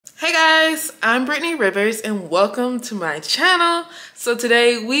Hey guys, I'm Brittany Rivers and welcome to my channel. So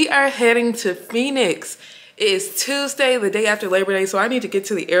today we are heading to Phoenix. It is Tuesday, the day after Labor Day, so I need to get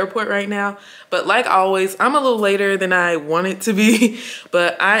to the airport right now. But like always, I'm a little later than I wanted to be,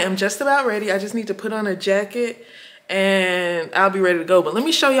 but I am just about ready. I just need to put on a jacket and I'll be ready to go. But let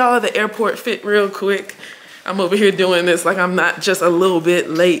me show y'all the airport fit real quick. I'm over here doing this like I'm not just a little bit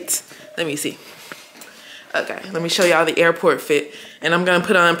late. Let me see. Okay, let me show y'all the airport fit. And I'm gonna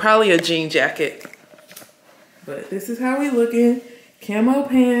put on probably a jean jacket. But this is how we looking. Camo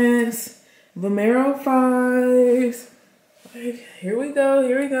pants, Vomero 5s. Like, here we go,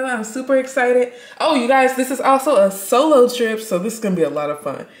 here we go. I'm super excited. Oh, you guys, this is also a solo trip, so this is gonna be a lot of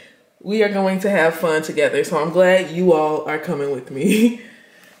fun. We are going to have fun together, so I'm glad you all are coming with me.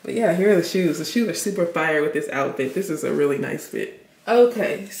 But yeah, here are the shoes. The shoes are super fire with this outfit. This is a really nice fit.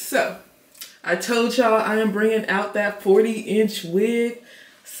 Okay, so I told y'all I am bringing out that 40-inch wig.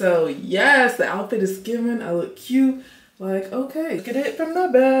 So yes, the outfit is given. I look cute. Like, okay, look at it from the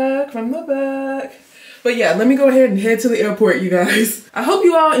back, from the back. But yeah, let me go ahead and head to the airport, you guys. I hope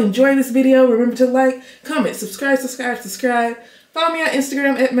you all enjoy this video. Remember to like, comment, subscribe. Follow me on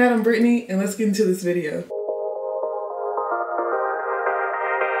Instagram at Madam Brittany, and let's get into this video.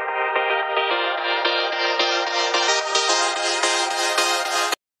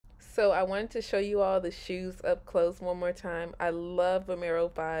 So I wanted to show you all the shoes up close one more time. I love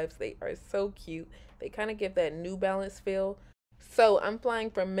Vomero 5s. They are so cute. They kind of give that New Balance feel. So I'm flying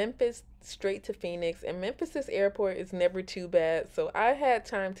from Memphis straight to Phoenix, and Memphis's airport is never too bad. So I had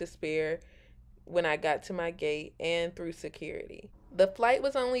time to spare when I got to my gate and through security. The flight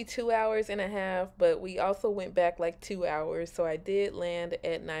was only 2.5 hours, but we also went back like 2 hours. So I did land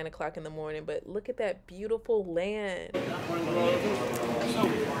at 9 o'clock in the morning, but look at that beautiful land.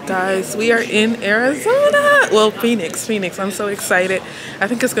 Guys, we are in Arizona. Well, Phoenix. I'm so excited. I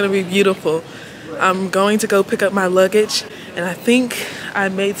think it's gonna be beautiful. I'm going to go pick up my luggage, and I think I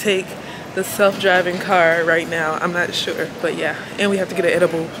may take the self-driving car right now. I'm not sure, but yeah. And we have to get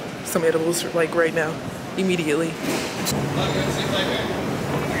some edibles like right now, immediately.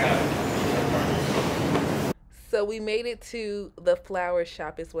 So we made it to the flower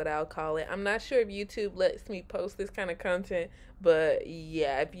shop is what I'll call it. I'm not sure if YouTube lets me post this kind of content, but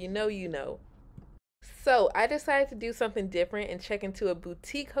yeah, if you know, you know. So I decided to do something different and check into a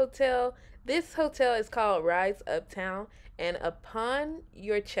boutique hotel. This hotel is called Rise Uptown, and upon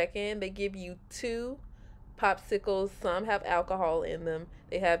your check-in, they give you 2 popsicles. Some have alcohol in them.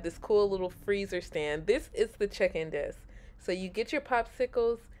 They have this cool little freezer stand. This is the check-in desk. So you get your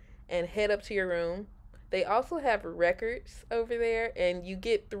popsicles and head up to your room. They also have records over there, and you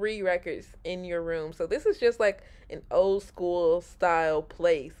get 3 records in your room. So this is just like an old school style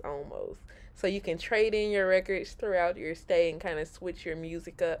place almost. So you can trade in your records throughout your stay and kind of switch your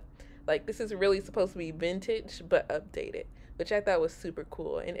music up. Like, this is really supposed to be vintage but updated, which I thought was super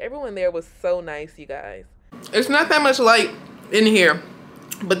cool. And everyone there was so nice, you guys. It's not that much light in here,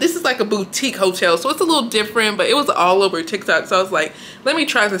 but this is like a boutique hotel, so it's a little different, but it was all over TikTok, so I was like, let me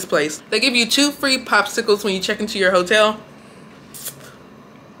try this place. They give you 2 free popsicles when you check into your hotel.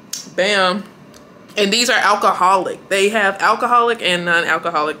 Bam. And these are alcoholic. They have alcoholic and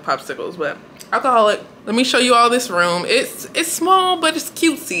non-alcoholic popsicles, but alcoholic. Let me show you all this room. It's small, but it's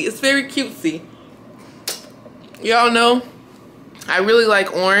cutesy. It's very cutesy. Y'all know I really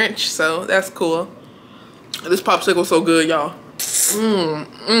like orange, so that's cool. This popsicle's so good, y'all.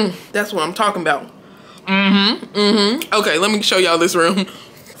 That's what I'm talking about. Okay, let me show y'all this room.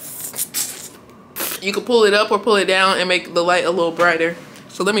 You can pull it up or pull it down and make the light a little brighter.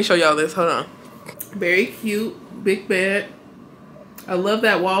 So let me show y'all this. Hold on. Very cute, big bed. I love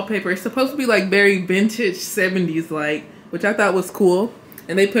that wallpaper. It's supposed to be like very vintage 70s like, which I thought was cool.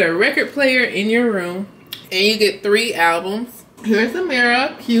 And they put a record player in your room, and you get 3 albums. Here's the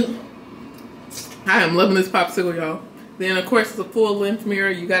mirror, cute. I am loving this popsicle, y'all. Then of course it's a full length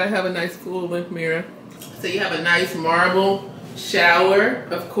mirror. You gotta have a nice full length mirror. So you have a nice marble shower.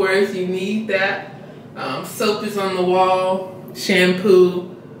 Of course you need that. Soap is on the wall,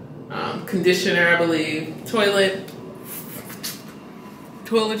 shampoo, conditioner, I believe,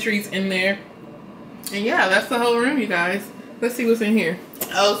 toiletries in there. And yeah, that's the whole room, you guys. Let's see what's in here.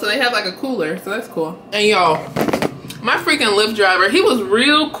 Oh, so they have like a cooler, so that's cool. And y'all, my freaking Lyft driver, he was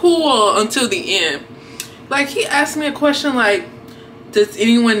real cool until the end. Like, he asked me a question like, does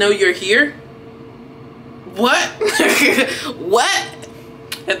anyone know you're here? What? What?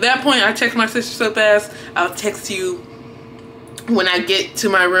 At that point, I text my sister so fast, I'll text you when I get to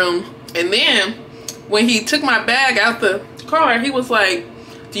my room. And then when he took my bag out the car, he was like,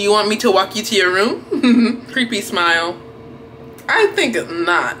 do you want me to walk you to your room? Creepy smile. I think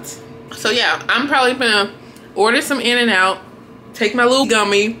not. So yeah, I'm probably gonna order some In-N-Out, take my little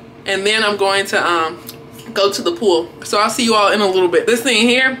gummy, and then I'm going to go to the pool. So I'll see you all in a little bit. This thing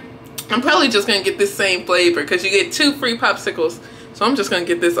here, I'm probably just gonna get this same flavor because you get 2 free popsicles. So I'm just gonna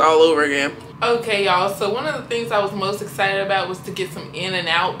get this all over again. Okay, y'all, so one of the things I was most excited about was to get some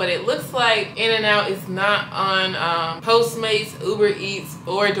In-N-Out, but it looks like In-N-Out is not on Postmates, Uber Eats,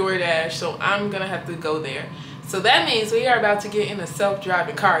 or DoorDash, so I'm gonna have to go there. So that means we are about to get in a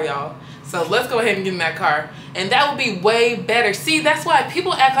self-driving car, y'all. So let's go ahead and get in that car. And that will be way better. See, that's why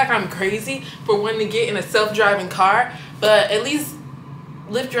people act like I'm crazy for wanting to get in a self-driving car, but at least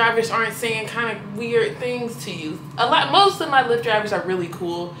Lyft drivers aren't saying kind of weird things to you. Most of my Lyft drivers are really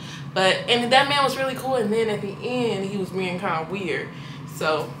cool. And that man was really cool, and then at the end he was being kind of weird.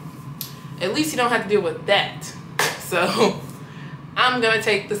 So at least you don't have to deal with that. So I'm gonna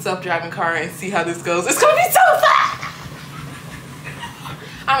take the self-driving car and see how this goes. It's gonna be so fun.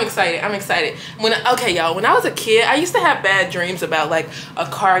 I'm excited. I'm excited. Okay, y'all, when I was a kid, I used to have bad dreams about like a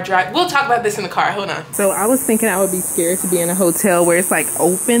car drive. We'll talk about this in the car. Hold on. So I was thinking I would be scared to be in a hotel where it's like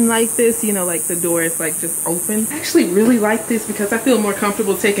open like this, you know, like the door is like just open. I actually really like this because I feel more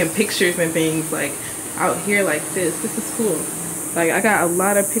comfortable taking pictures and things like out here like this. This is cool. Like I got a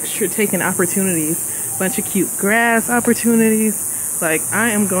lot of picture taking opportunities, bunch of cute grass opportunities. Like I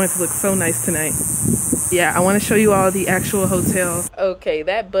am going to look so nice tonight. Yeah, I want to show you all the actual hotel. Okay,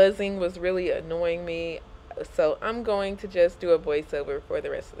 that buzzing was really annoying me, so I'm going to just do a voiceover for the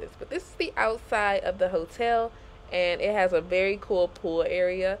rest of this. But this is the outside of the hotel, and it has a very cool pool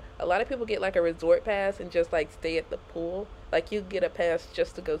area. A lot of people get like a resort pass and just like stay at the pool. Like you get a pass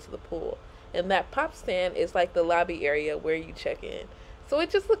just to go to the pool. And that pop stand is like the lobby area where you check in. So it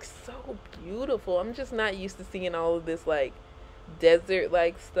just looks so beautiful. I'm just not used to seeing all of this like desert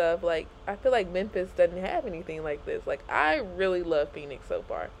like stuff. Like I feel like Memphis doesn't have anything like this. Like I really love Phoenix so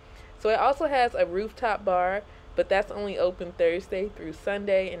far. So it also has a rooftop bar, but that's only open Thursday through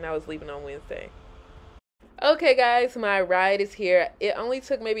Sunday, and I was leaving on Wednesday. Okay guys, my ride is here. It only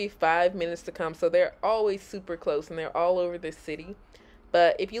took maybe 5 minutes to come, so they're always super close and they're all over the city.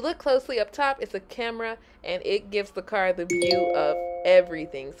 But if you look closely up top, it's a camera and it gives the car the view of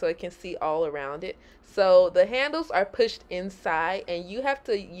everything so it can see all around it. So the handles are pushed inside and you have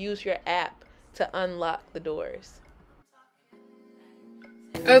to use your app to unlock the doors.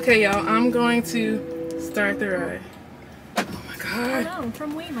 Okay, y'all, I'm going to start the ride. Oh my God. Hello,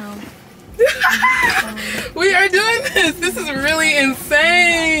 from Waymo. We are doing this. This is really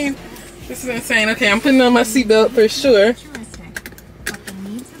insane. This is insane. Okay, I'm putting on my seatbelt for sure.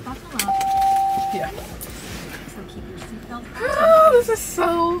 Oh, this is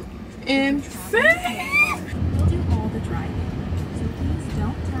so insane. We'll do all the driving, so please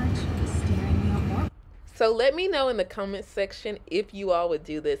don't touch the steering wheel. So let me know in the comments section if you all would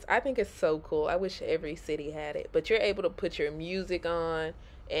do this. I think it's so cool. I wish every city had it. But you're able to put your music on,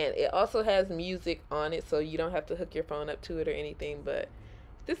 and it also has music on it, so you don't have to hook your phone up to it or anything. But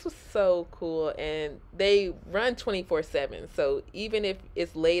this was so cool, and they run 24/7. So even if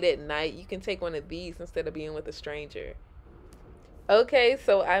it's late at night, you can take one of these instead of being with a stranger. Okay,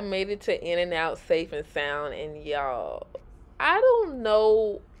 so I made it to In-N-Out safe and sound, and y'all, I don't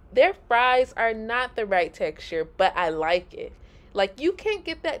know, their fries are not the right texture, but I like it. Like, you can't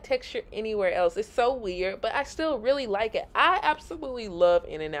get that texture anywhere else. It's so weird, but I still really like it. I absolutely love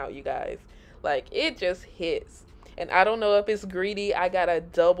In-N-Out, you guys. Like, it just hits. And I don't know if it's greedy, I got a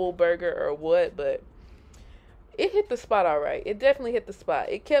double burger or what, but it hit the spot all right. It definitely hit the spot.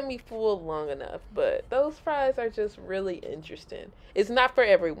 It kept me full long enough, but those fries are just really interesting. It's not for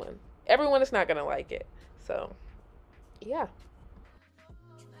everyone. Everyone is not going to like it. So, yeah.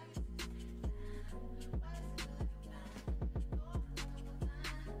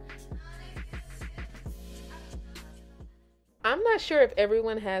 I'm not sure if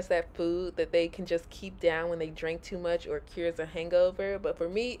everyone has that food that they can just keep down when they drink too much or cures a hangover, but for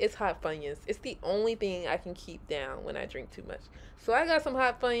me, it's hot Funyuns. It's the only thing I can keep down when I drink too much. So I got some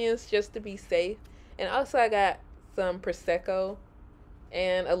hot Funyuns just to be safe, and also I got some Prosecco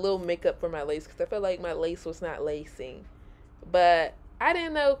and a little makeup for my lace because I felt like my lace was not lacing. But I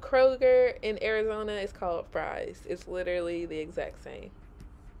didn't know Kroger in Arizona is called Fry's. It's literally the exact same.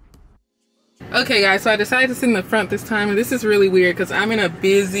 Okay guys, so I decided to sit in the front this time, and this is really weird because I'm in a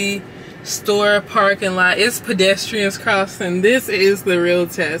busy store parking lot. It's pedestrians crossing. This is the real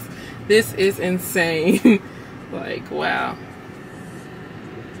test. This is insane. Like, wow.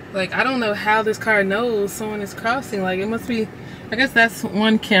 Like, I don't know how this car knows someone is crossing. Like, it must be, I guess that's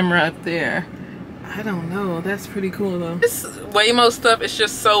one camera up there. I don't know. That's pretty cool though. This Waymo stuff is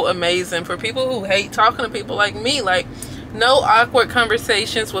just so amazing for people who hate talking to people like me. Like, No awkward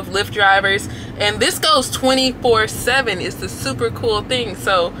conversations with Lyft drivers. And this goes 24/7. It's the super cool thing.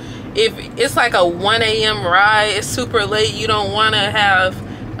 So if it's like a 1 a.m. ride, it's super late, you don't want to have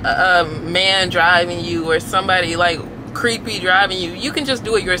a man driving you or somebody like creepy driving you. You can just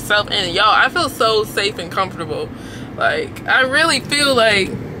do it yourself. And y'all, I feel so safe and comfortable. Like, I really feel like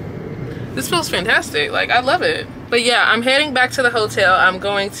this feels fantastic. Like, I love it. But yeah, I'm heading back to the hotel. I'm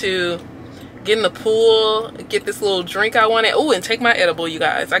going to get in the pool, get this little drink I wanted. Oh, and take my edible, you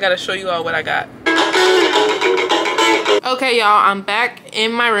guys. I gotta show you all what I got. Okay, y'all, I'm back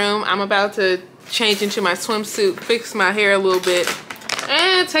in my room. I'm about to change into my swimsuit, fix my hair a little bit,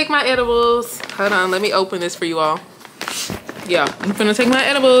 and take my edibles. Hold on, let me open this for you all. Yeah, I'm gonna take my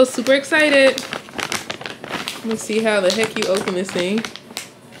edibles. Super excited. Let me see how the heck you open this thing.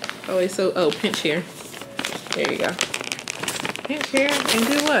 Oh, wait, so, oh, pinch here. There you go. Pinch here and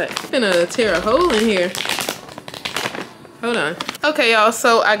do what? I'm gonna tear a hole in here. Hold on. Okay, y'all,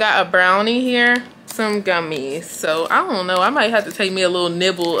 so I got a brownie here. Some gummies. So, I don't know. I might have to take me a little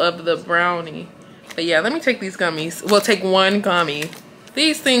nibble of the brownie. But yeah, let me take these gummies. Well, take one gummy.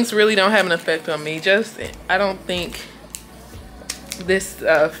 These things really don't have an effect on me. Just, I don't think this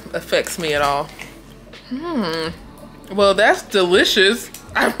affects me at all. Well, that's delicious.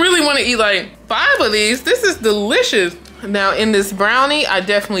 I really want to eat like 5 of these. This is delicious. Now, in this brownie, I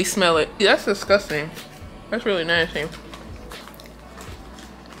definitely smell it. That's disgusting. That's really nasty.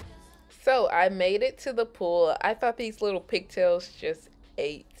 So, I made it to the pool. I thought these little pigtails just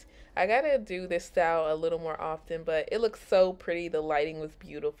ate. I gotta do this style a little more often, but it looks so pretty. The lighting was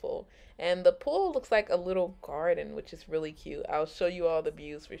beautiful. And the pool looks like a little garden, which is really cute. I'll show you all the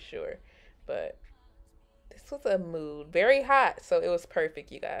views for sure. But this was a mood. Very hot, so it was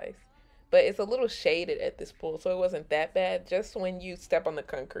perfect, you guys. But it's a little shaded at this pool, so it wasn't that bad. Just when you step on the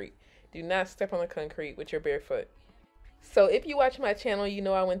concrete. Do not step on the concrete with your bare foot. So if you watch my channel, you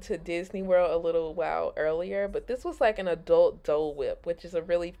know I went to Disney World a little while earlier, but this was like an adult Dole Whip, which is a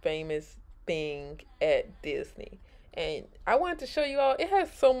really famous thing at Disney. And I wanted to show you all, it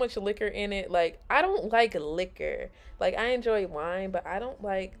has so much liquor in it. Like, I don't like liquor. Like, I enjoy wine, but I don't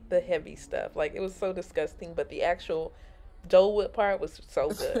like the heavy stuff. Like, it was so disgusting, but the actual Dole Whip part was so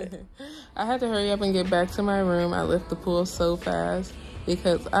good. I had to hurry up and get back to my room. I left the pool so fast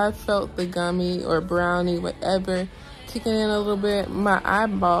because I felt the gummy or brownie, whatever, kicking in a little bit. My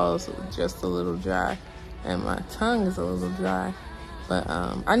eyeballs were just a little dry and my tongue is a little dry. But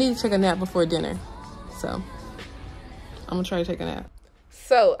I need to take a nap before dinner. So I'm gonna try to take a nap.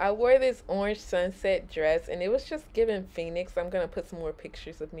 So I wore this orange sunset dress and it was just giving Phoenix. I'm gonna put some more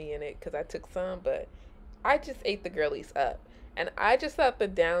pictures of me in it because I took some, but I just ate the girlies up. And I just thought the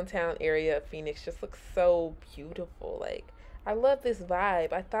downtown area of Phoenix just looks so beautiful. Like, I love this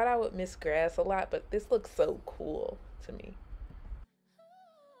vibe. I thought I would miss grass a lot, but this looks so cool to me.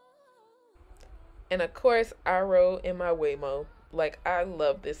 And of course, I rode in my Waymo. Like, I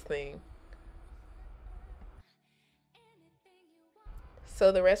love this thing.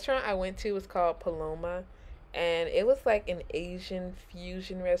 So the restaurant I went to was called Paloma, and it was like an Asian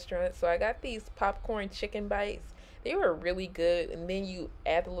fusion restaurant. So I got these popcorn chicken bites. They were really good, and then you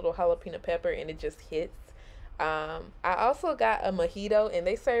add a little jalapeno pepper and it just hits. I also got a mojito, and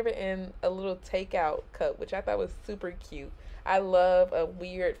they serve it in a little takeout cup, which I thought was super cute. I love a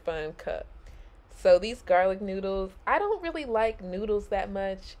weird fun cup. So these garlic noodles, I don't really like noodles that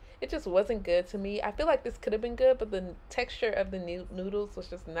much. It just wasn't good to me. I feel like this could have been good, but the texture of the noodles was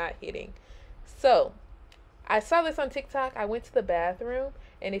just not hitting. So I saw this on TikTok. I went to the bathroom,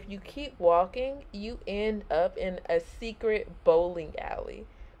 and if you keep walking, you end up in a secret bowling alley,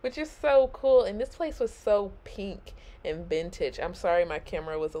 which is so cool. And this place was so pink and vintage. I'm sorry my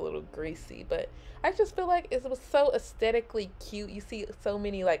camera was a little greasy, but I just feel like it was so aesthetically cute. You see so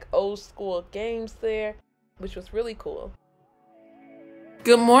many like old school games there, which was really cool.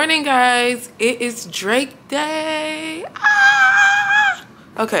 Good morning, guys. It is Drake Day. Ah!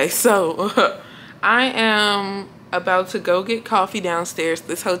 Okay, so I am about to go get coffee downstairs.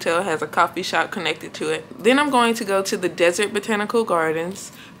 This hotel has a coffee shop connected to it. Then I'm going to go to the Desert Botanical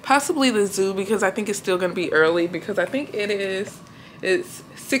Gardens, possibly the zoo, because I think it's still going to be early, because I think it's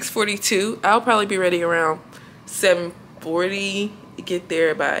 6:42. I'll probably be ready around 7:40, get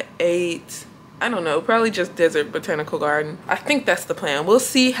there by 8. I don't know, probably just Desert Botanical Garden. I think that's the plan. We'll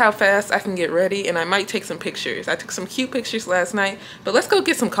see how fast I can get ready, and I might take some pictures. I took some cute pictures last night, but let's go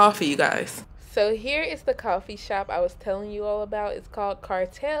get some coffee, you guys. So here is the coffee shop I was telling you all about. It's called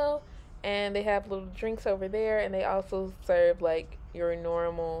Cartel, and they have little drinks over there, and they also serve like your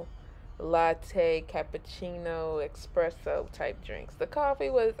normal latte, cappuccino, espresso type drinks. The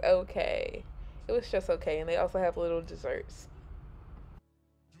coffee was okay. It was just okay. And they also have little desserts.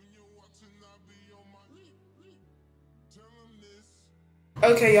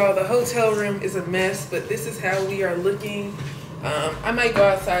 Okay, y'all, the hotel room is a mess, but this is how we are looking. I might go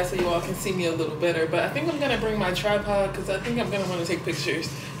outside so you all can see me a little better, but I think I'm gonna bring my tripod because I think I'm gonna want to take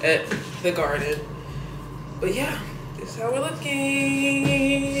pictures at the garden. But yeah, this is how we're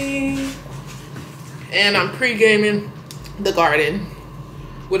looking. And I'm pre-gaming the garden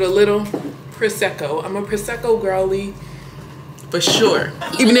with a little Prosecco. I'm a Prosecco girly for sure.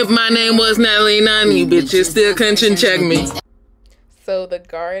 Even if my name was Natalie, none of you bitches still couldn't check me. So the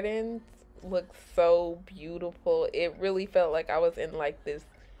gardens look so beautiful. It really felt like I was in like this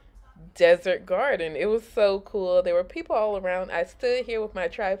desert garden. It was so cool. There were people all around. I stood here with my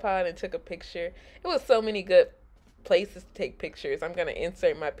tripod and took a picture. It was so many good places to take pictures. I'm gonna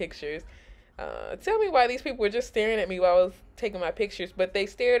insert my pictures. Tell me why these people were just staring at me while I was taking my pictures, but they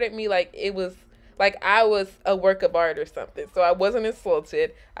stared at me like it was like I was a work of art or something. So I wasn't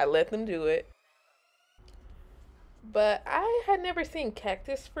insulted. I let them do it. But I had never seen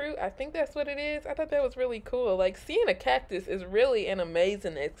cactus fruit. I think that's what it is. I thought that was really cool. Like, seeing a cactus is really an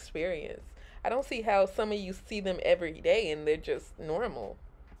amazing experience. I don't see how some of you see them every day and they're just normal.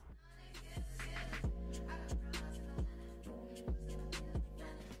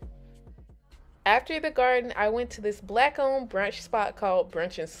 After the garden, I went to this black-owned brunch spot called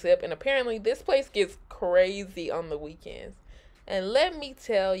Brunch and Sip, and apparently this place gets crazy on the weekends. And let me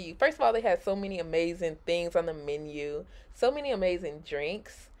tell you, first of all, they had so many amazing things on the menu, so many amazing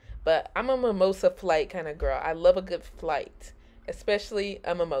drinks, but I'm a mimosa flight kind of girl. I love a good flight, especially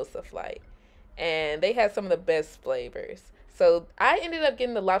a mimosa flight. And they had some of the best flavors. So I ended up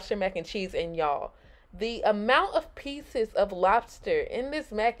getting the lobster mac and cheese, and y'all, the amount of pieces of lobster in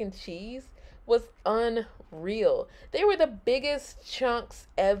this mac and cheese was unreal. They were the biggest chunks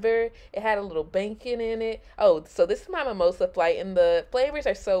ever. It had a little bacon in it. Oh, so this is my mimosa flight, and the flavors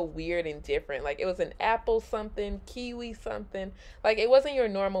are so weird and different. Like, it was an apple something, kiwi something. Like, it wasn't your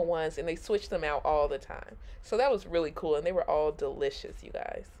normal ones, and they switched them out all the time. So that was really cool, and they were all delicious, you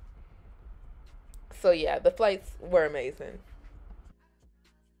guys. So yeah, the flights were amazing.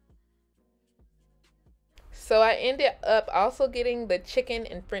 So I ended up also getting the chicken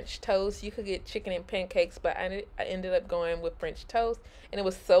and French toast. You could get chicken and pancakes, but I ended up going with French toast, and it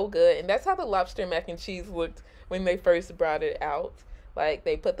was so good. And that's how the lobster mac and cheese looked when they first brought it out. Like,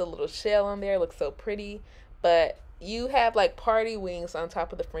 they put the little shell on there, it looked so pretty. But you have like party wings on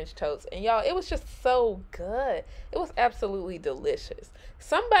top of the French toast, and y'all, it was just so good. It was absolutely delicious.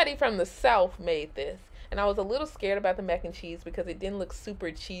 Somebody from the South made this, and I was a little scared about the mac and cheese because it didn't look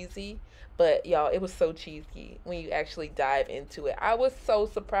super cheesy. But y'all, it was so cheesy when you actually dive into it. I was so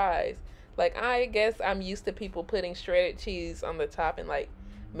surprised. Like, I guess I'm used to people putting shredded cheese on the top and like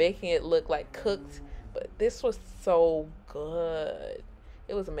making it look like cooked. But this was so good.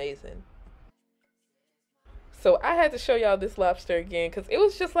 It was amazing. So I had to show y'all this lobster again because it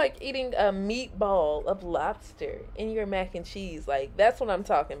was just like eating a meatball of lobster in your mac and cheese. Like, that's what I'm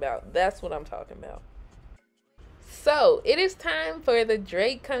talking about. That's what I'm talking about. So it is time for the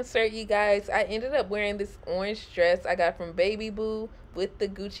Drake concert, you guys. I ended up wearing this orange dress I got from Baby Boo with the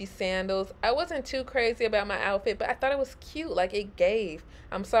Gucci sandals. I wasn't too crazy about my outfit, but I thought it was cute. Like, it gave.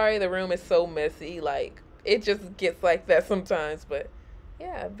 I'm sorry the room is so messy. Like, it just gets like that sometimes. But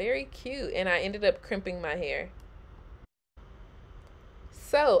yeah, very cute. And I ended up crimping my hair.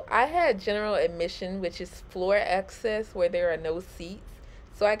 So I had general admission, which is floor access where there are no seats.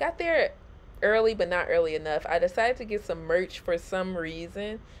 So I got there early, but not early enough. I decided to get some merch for some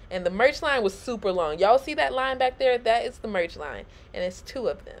reason, and the merch line was super long. Y'all see that line back there? That is the merch line, and it's two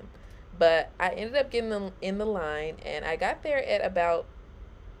of them. But I ended up getting them in the line, and I got there at about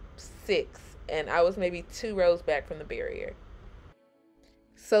 6, and I was maybe 2 rows back from the barrier.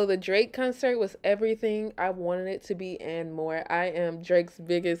 So the Drake concert was everything I wanted it to be and more. I am Drake's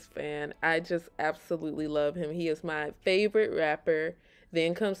biggest fan. I just absolutely love him. He is my favorite rapper.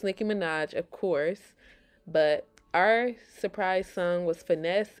 Then comes Nicki Minaj, of course. But our surprise song was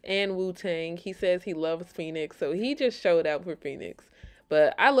Finesse and Wu-Tang. He says he loves Phoenix, so he just showed out for Phoenix.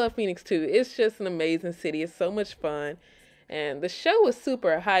 But I love Phoenix too. It's just an amazing city. It's so much fun. And the show was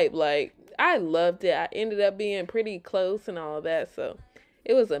super hype. Like, I loved it. I ended up being pretty close and all that, so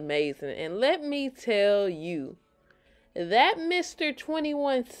it was amazing. And let me tell you, that Mr.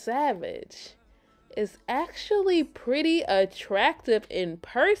 21 Savage is actually pretty attractive in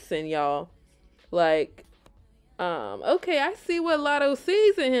person, y'all. Like, okay, I see what Lotto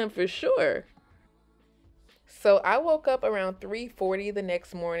sees in him for sure. So I woke up around 3:40 the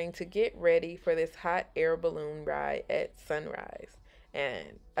next morning to get ready for this hot air balloon ride at sunrise.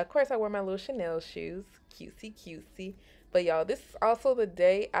 And of course I wore my little Chanel shoes, cutesy cutesy. But y'all, this is also the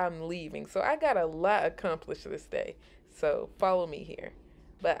day I'm leaving, so I got a lot accomplished this day. So follow me here.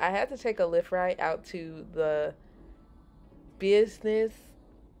 But I had to take a Lyft ride out to the business.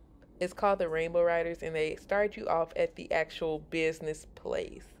 It's called the Rainbow Riders, and they start you off at the actual business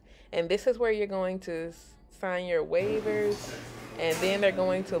place. And this is where you're going to sign your waivers, and then they're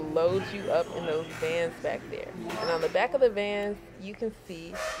going to load you up in those vans back there. And on the back of the vans, you can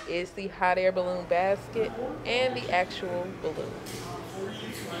see is the hot air balloon basket and the actual balloon.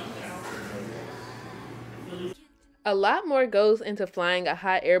 A lot more goes into flying a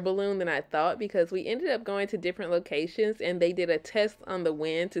hot air balloon than I thought, because we ended up going to different locations and they did a test on the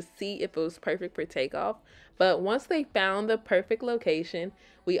wind to see if it was perfect for takeoff. But once they found the perfect location,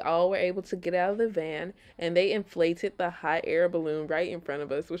 we all were able to get out of the van and they inflated the hot air balloon right in front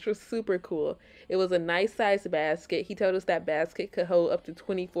of us, which was super cool. It was a nice sized basket. He told us that basket could hold up to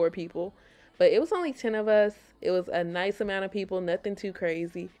 24 people, but it was only 10 of us. It was a nice amount of people, nothing too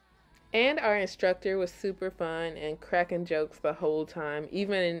crazy. And our instructor was super fun and cracking jokes the whole time,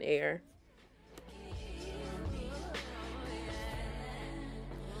 even in air.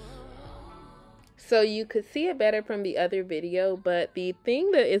 So you could see it better from the other video, but the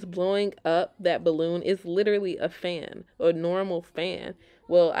thing that is blowing up that balloon is literally a fan, a normal fan.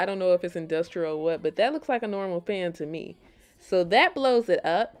 Well, I don't know if it's industrial or what, but that looks like a normal fan to me. So that blows it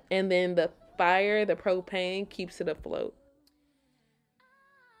up, and then the fire, the propane, keeps it afloat.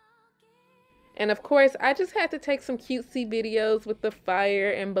 And of course, I just had to take some cutesy videos with the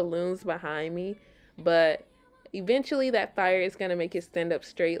fire and balloons behind me. But eventually that fire is going to make it stand up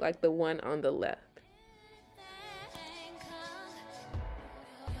straight like the one on the left.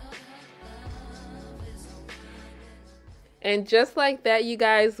 And just like that, you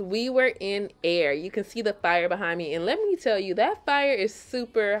guys, we were in air. You can see the fire behind me. And let me tell you, that fire is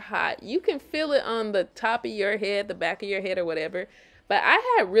super hot. You can feel it on the top of your head, the back of your head or whatever. But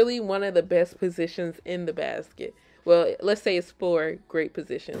I had really one of the best positions in the basket. Well, let's say it's 4 great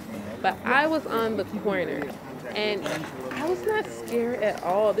positions. But I was on the corner and I was not scared at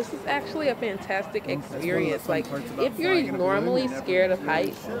all. This is actually a fantastic experience. Like, if you're normally scared of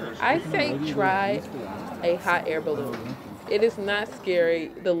heights, I say try a hot air balloon. It is not scary.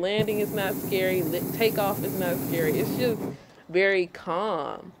 The landing is not scary. Takeoff is not scary. It's just very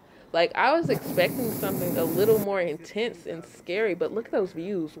calm. Like, I was expecting something a little more intense and scary, but look at those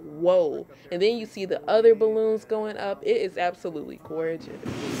views. Whoa. And then you see the other balloons going up. It is absolutely gorgeous.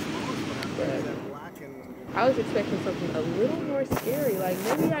 But I was expecting something a little more scary. Like,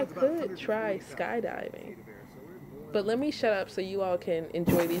 maybe I could try skydiving. But let me shut up so you all can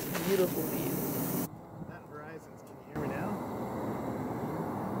enjoy these beautiful views. Can you hear me now?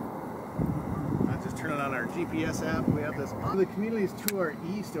 Turn it on our GPS app. We have this. The community is to our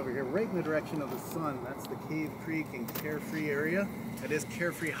east over here, right in the direction of the sun. That's the Cave Creek and Carefree area. It is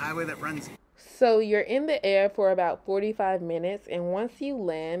Carefree Highway that runs. So you're in the air for about 45 minutes, and once you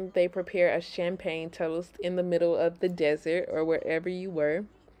land, they prepare a champagne toast in the middle of the desert or wherever you were.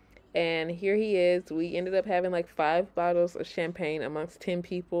 And here he is. We ended up having like 5 bottles of champagne amongst 10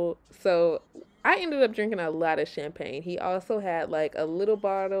 people. So I ended up drinking a lot of champagne. He also had like a little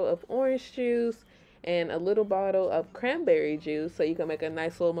bottle of orange juice and a little bottle of cranberry juice, so you can make a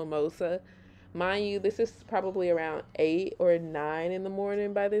nice little mimosa. Mind you, this is probably around 8 or 9 in the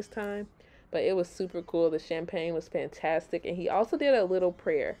morning by this time, but it was super cool. The champagne was fantastic, and he also did a little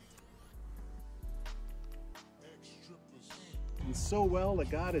prayer. And so well that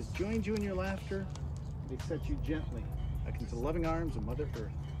God has joined you in your laughter. They set you gently back into the loving arms of Mother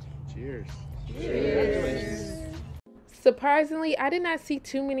Earth. Cheers. Cheers. Surprisingly, I did not see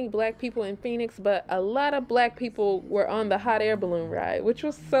too many black people in Phoenix, but a lot of black people were on the hot air balloon ride, which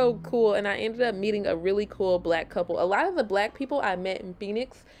was so cool. And I ended up meeting a really cool black couple. A lot of the black people I met in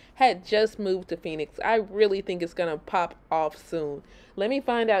Phoenix had just moved to Phoenix. I really think it's gonna pop off soon. Let me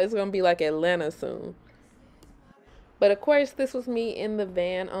find out. It's gonna be like Atlanta soon. But of course, this was me in the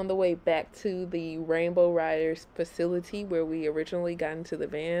van on the way back to the Rainbow Riders facility where we originally got into the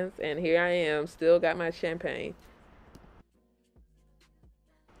vans. And here I am, still got my champagne.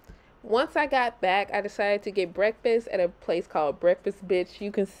 Once I got back, I decided to get breakfast at a place called Breakfast Bitch.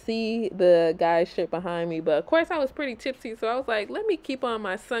 You can see the guy's shirt behind me, but of course I was pretty tipsy, so I was like, let me keep on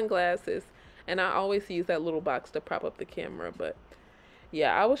my sunglasses. And I always use that little box to prop up the camera, but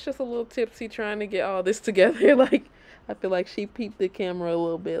yeah, I was just a little tipsy trying to get all this together. Like, I feel like she peeped the camera a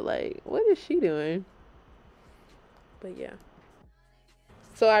little bit, like, what is she doing? But yeah.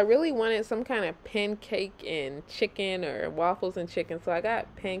 So I really wanted some kind of pancake and chicken or waffles and chicken. So I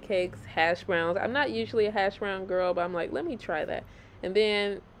got pancakes, hash browns. I'm not usually a hash brown girl, but I'm like, let me try that. And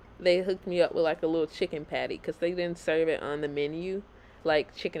then they hooked me up with like a little chicken patty because they didn't serve it on the menu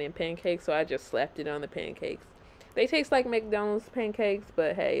like chicken and pancakes, so I just slapped it on the pancakes. They taste like McDonald's pancakes,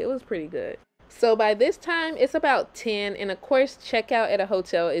 but hey, it was pretty good. So by this time, it's about 10, and of course, checkout at a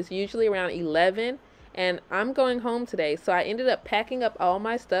hotel is usually around 11, and I'm going home today, so I ended up packing up all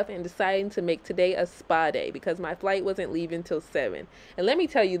my stuff and deciding to make today a spa day because my flight wasn't leaving till 7. And let me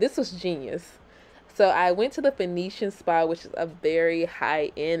tell you, this was genius. So I went to the Phoenician Spa, which is a very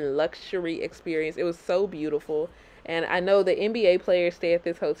high-end luxury experience. It was so beautiful, and I know the NBA players stay at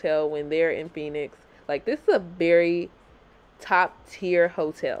this hotel when they're in Phoenix. Like, this is a very top-tier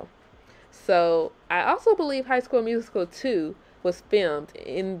hotel. So I also believe High School Musical 2 was filmed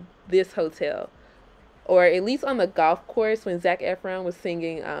in this hotel, or at least on the golf course when Zac Efron was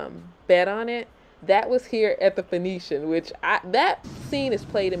singing Bet on It. That was here at the Phoenician, which that scene is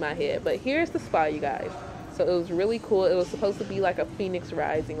played in my head. But here's the spa, you guys. So it was really cool. It was supposed to be like a phoenix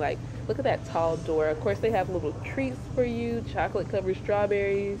rising. Like, look at that tall door. Of course, they have little treats for you, chocolate covered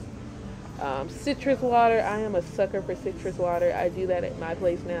strawberries, citrus water. I am a sucker for citrus water. I do that at my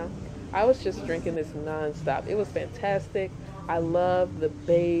place now. I was just drinking this nonstop. It was fantastic. I love the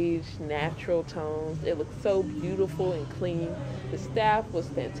beige natural tones. It looked so beautiful and clean. The staff was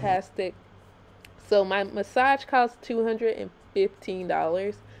fantastic. So my massage cost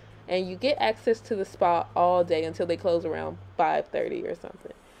 $215, and you get access to the spa all day until they close around 5:30 or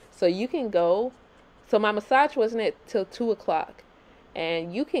something. So you can go. So my massage wasn't till 2 o'clock,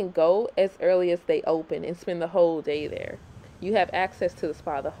 and you can go as early as they open and spend the whole day there. You have access to the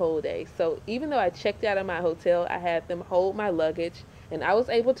spa the whole day. So even though I checked out of my hotel, I had them hold my luggage, and I was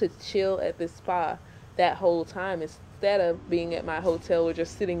able to chill at this spa that whole time instead of being at my hotel or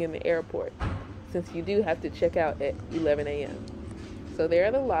just sitting in the airport, since you do have to check out at 11 a.m. So there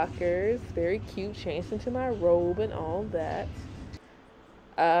are the lockers. Very cute. Changed into my robe and all that.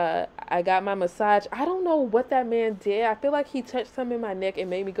 I got my massage. I don't know what that man did. I feel like he touched something in my neck and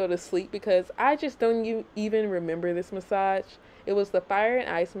made me go to sleep because I just don't even remember this massage. It was the fire and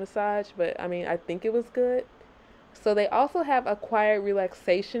ice massage, but I mean, I think it was good. So they also have a quiet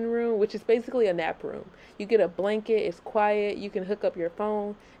relaxation room, which is basically a nap room. You get a blanket, it's quiet, you can hook up your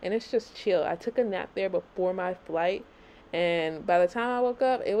phone, and it's just chill. I took a nap there before my flight, and by the time I woke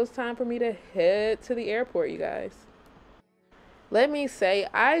up, it was time for me to head to the airport, you guys. Let me say,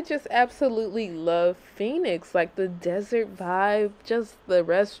 I just absolutely love Phoenix. Like, the desert vibe, just the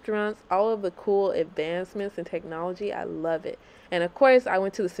restaurants, all of the cool advancements in technology. I love it. And of course, I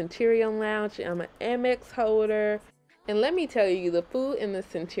went to the Centurion Lounge. I'm an Amex holder. And let me tell you, the food in the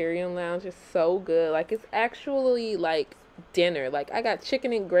Centurion Lounge is so good. Like, it's actually like dinner. Like, I got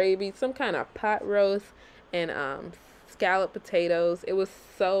chicken and gravy, some kind of pot roast, and scalloped potatoes. It was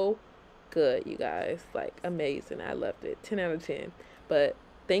so good, you guys. Like, amazing. I loved it. 10 out of 10. But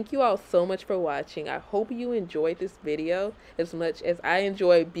thank you all so much for watching. I hope you enjoyed this video as much as I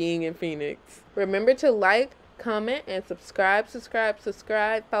enjoy being in Phoenix. Remember to like, comment, and subscribe.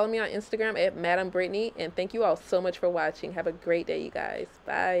 Follow me on Instagram at Madam Brittany. And thank you all so much for watching. Have a great day, you guys.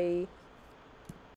 Bye.